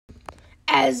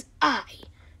As I,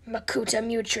 Makuta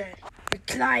Mutran,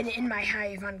 recline in my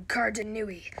hive on Garden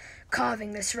Nui,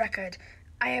 carving this record,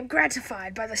 I am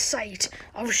gratified by the sight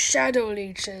of shadow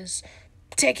leeches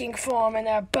taking form in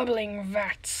their bubbling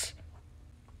vats.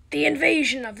 The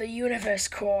invasion of the universe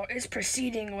core is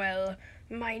proceeding well.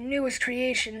 My newest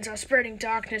creations are spreading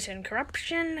darkness and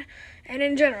corruption, and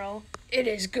in general, it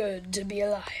is good to be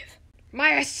alive.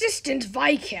 My Assistant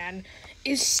Vican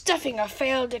is stuffing a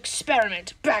failed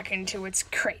experiment back into its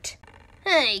crate.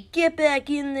 Hey, get back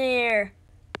in there.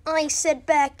 I said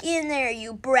back in there,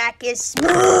 you brackus.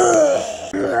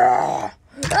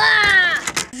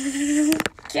 Ah!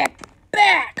 Get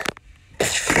back!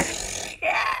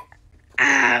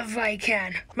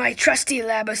 Vican, my trusty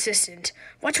lab assistant.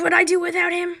 What would I do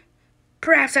without him?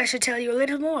 Perhaps I should tell you a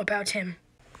little more about him.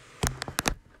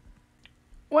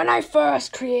 When I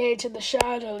first created the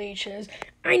shadow leeches,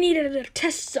 I needed a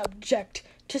test subject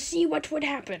to see what would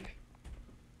happen.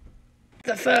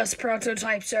 The first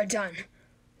prototypes are done.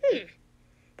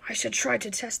 I should try to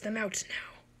test them out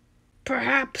now.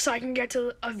 Perhaps I can get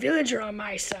a villager on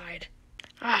my side.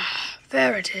 Ah,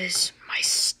 there it is, my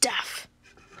stuff.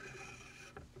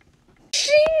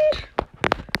 Shing!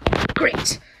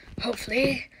 Great.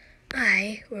 Hopefully,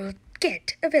 I will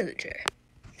get a villager.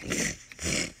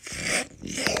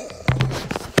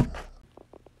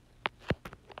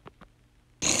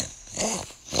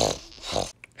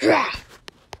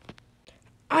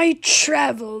 I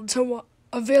traveled to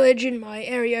a village in my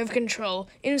area of control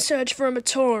in search for a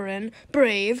Mutran,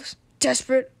 brave,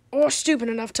 desperate, or stupid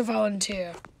enough to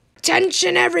volunteer.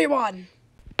 Attention, everyone!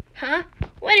 Huh?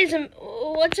 What's a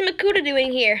Makuta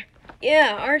doing here?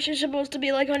 Yeah, aren't you supposed to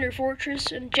be like on your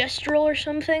fortress and gestural or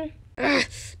something?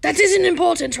 That isn't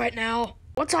important right now.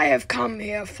 What I have come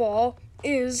here for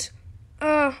is,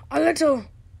 a little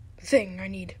thing I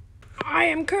need. I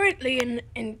am currently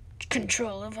in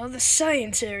control of other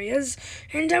science areas,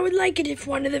 and I would like it if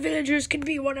one of the villagers could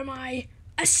be one of my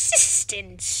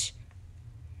assistants.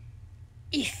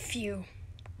 If you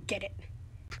get it.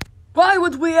 Why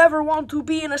would we ever want to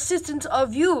be an assistant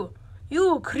of you?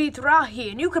 You create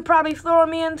Rahi, and you could probably throw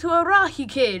me into a Rahi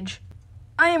cage.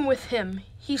 I am with him.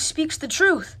 He speaks the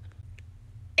truth.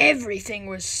 Everything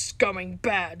was going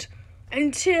bad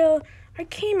until I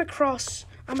came across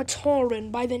a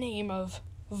Mutran by the name of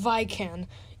Vican,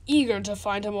 eager to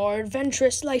find a more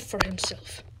adventurous life for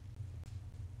himself.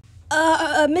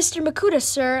 Mr. Makuta,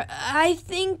 sir, I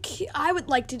think I would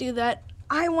like to do that.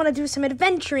 I want to do some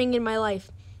adventuring in my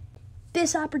life.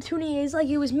 This opportunity is like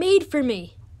it was made for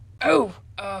me. Oh,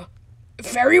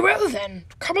 very well then.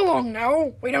 Come along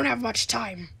now. We don't have much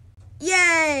time.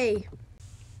 Yay!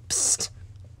 Psst,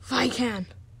 Vican.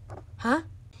 Huh?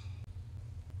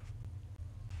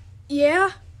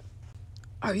 Yeah?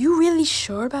 Are you really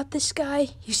sure about this guy?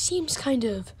 He seems kind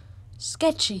of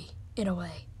sketchy in a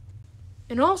way.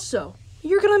 And also,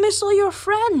 you're gonna miss all your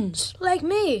friends, like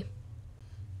me.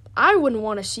 I wouldn't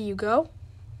want to see you go.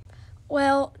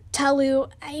 Well,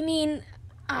 Talu, I mean,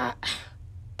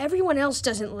 everyone else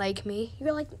doesn't like me.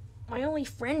 You're like my only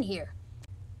friend here.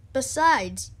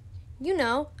 Besides, you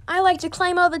know, I like to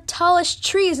climb all the tallest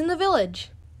trees in the village.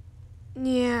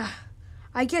 Yeah,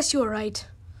 I guess you're right.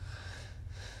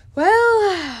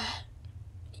 Well,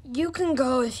 you can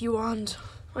go if you want.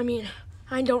 I mean,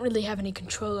 I don't really have any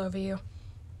control over you.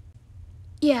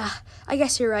 Yeah, I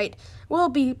guess you're right. We'll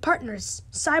be partners,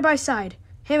 side by side,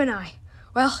 him and I.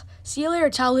 Well, see you later,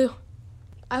 Talu.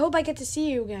 I hope I get to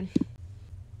see you again.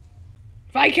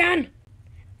 Vican?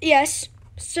 Yes,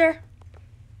 sir?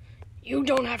 You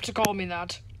don't have to call me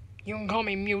that. You can call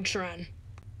me Mutran.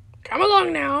 Come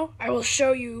along now. I will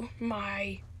show you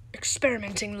my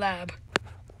experimenting lab.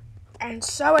 And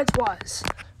so it was.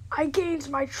 I gained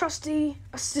my trusty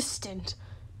assistant.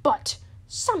 But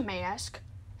some may ask,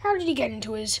 how did he get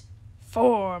into his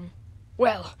form?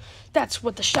 Well, that's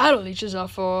what the shadow leeches are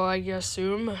for, I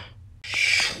assume.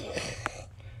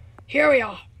 Here we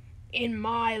are, in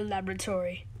my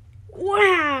laboratory.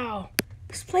 Wow!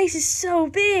 This place is so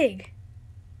big.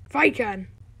 Vican.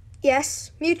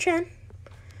 Yes, Mutran?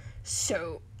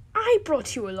 So, I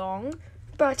brought you along,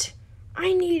 but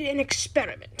I need an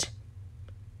experiment.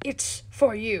 It's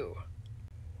for you.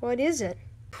 What is it?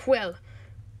 Well,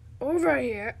 over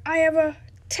here, I have a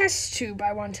test tube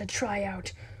I want to try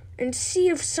out and see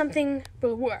if something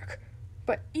will work.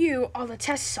 But you are the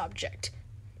test subject.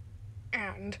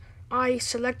 And I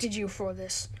selected you for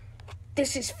this.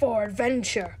 This is for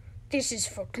adventure. This is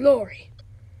for glory.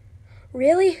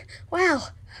 Really? Wow.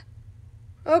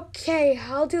 Okay,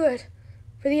 I'll do it.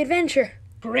 For the adventure.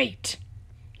 Great.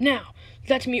 Now,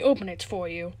 let me open it for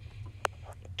you.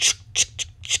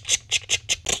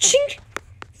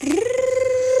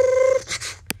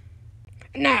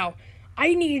 Now,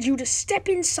 I need you to step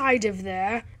inside of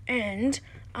there, and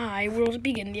I will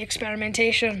begin the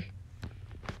experimentation.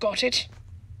 Got it?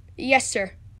 Yes,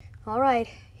 sir. All right,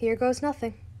 here goes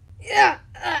nothing. Yeah.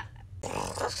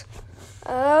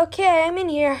 Okay, I'm in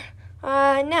here.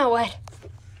 Now what?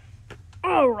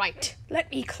 All right, let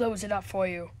me close it up for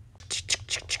you.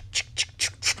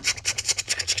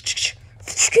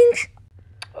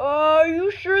 Are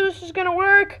you sure this is gonna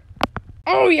work?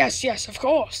 Oh, yes, of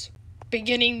course.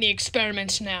 Beginning the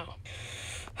experiments now.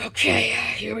 Okay,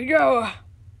 here we go.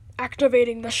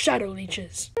 Activating the shadow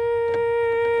leeches.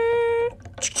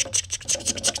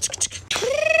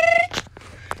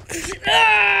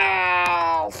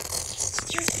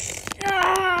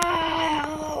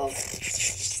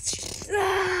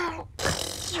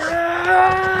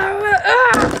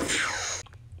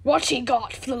 What he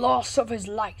got for the loss of his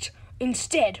light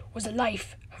instead was a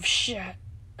life of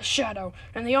shadow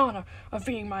and the honor of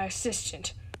being my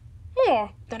assistant.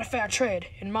 More than a fair trade,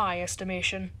 in my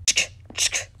estimation.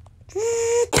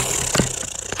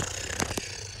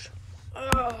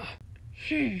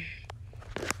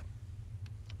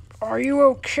 Are you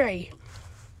okay?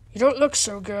 You don't look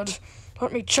so good.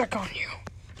 Let me check on you.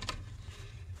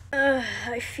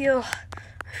 I feel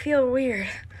weird.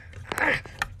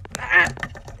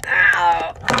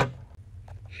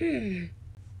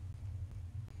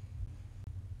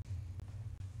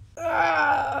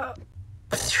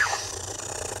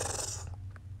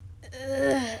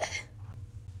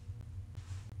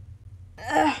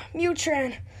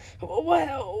 Mutran,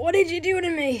 what did you do to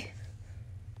me?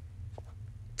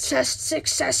 Test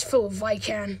successful,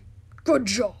 Vican. Good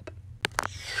job.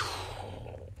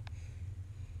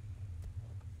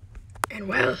 And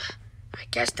well, I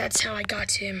guess that's how I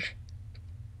got him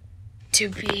to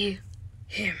be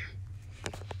him.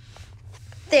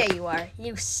 There you are.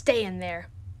 You stay in there.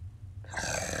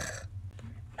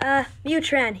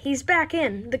 Mutran, he's back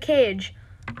in the cage.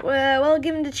 Well, we'll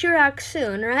give him to Chirac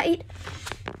soon, right?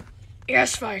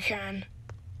 Yes, Vican.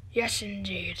 Yes,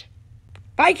 indeed.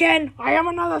 Vican, I have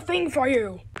another thing for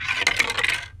you.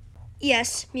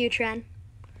 Yes, Mutran.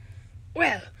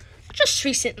 Well, just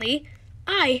recently,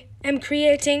 I am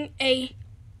creating a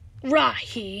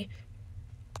Rahi.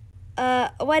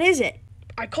 What is it?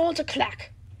 I call it a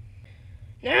clack.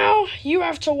 Now, you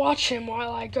have to watch him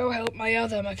while I go help my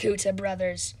other Makuta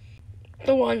brothers.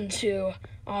 The ones who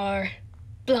are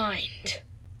blind.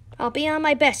 I'll be on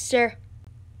my best, sir.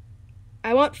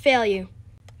 I won't fail you.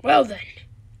 Well then,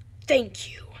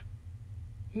 thank you,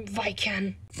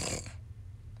 Vican.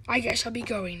 I guess I'll be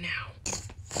going now.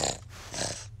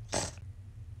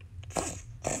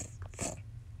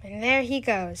 And there he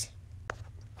goes.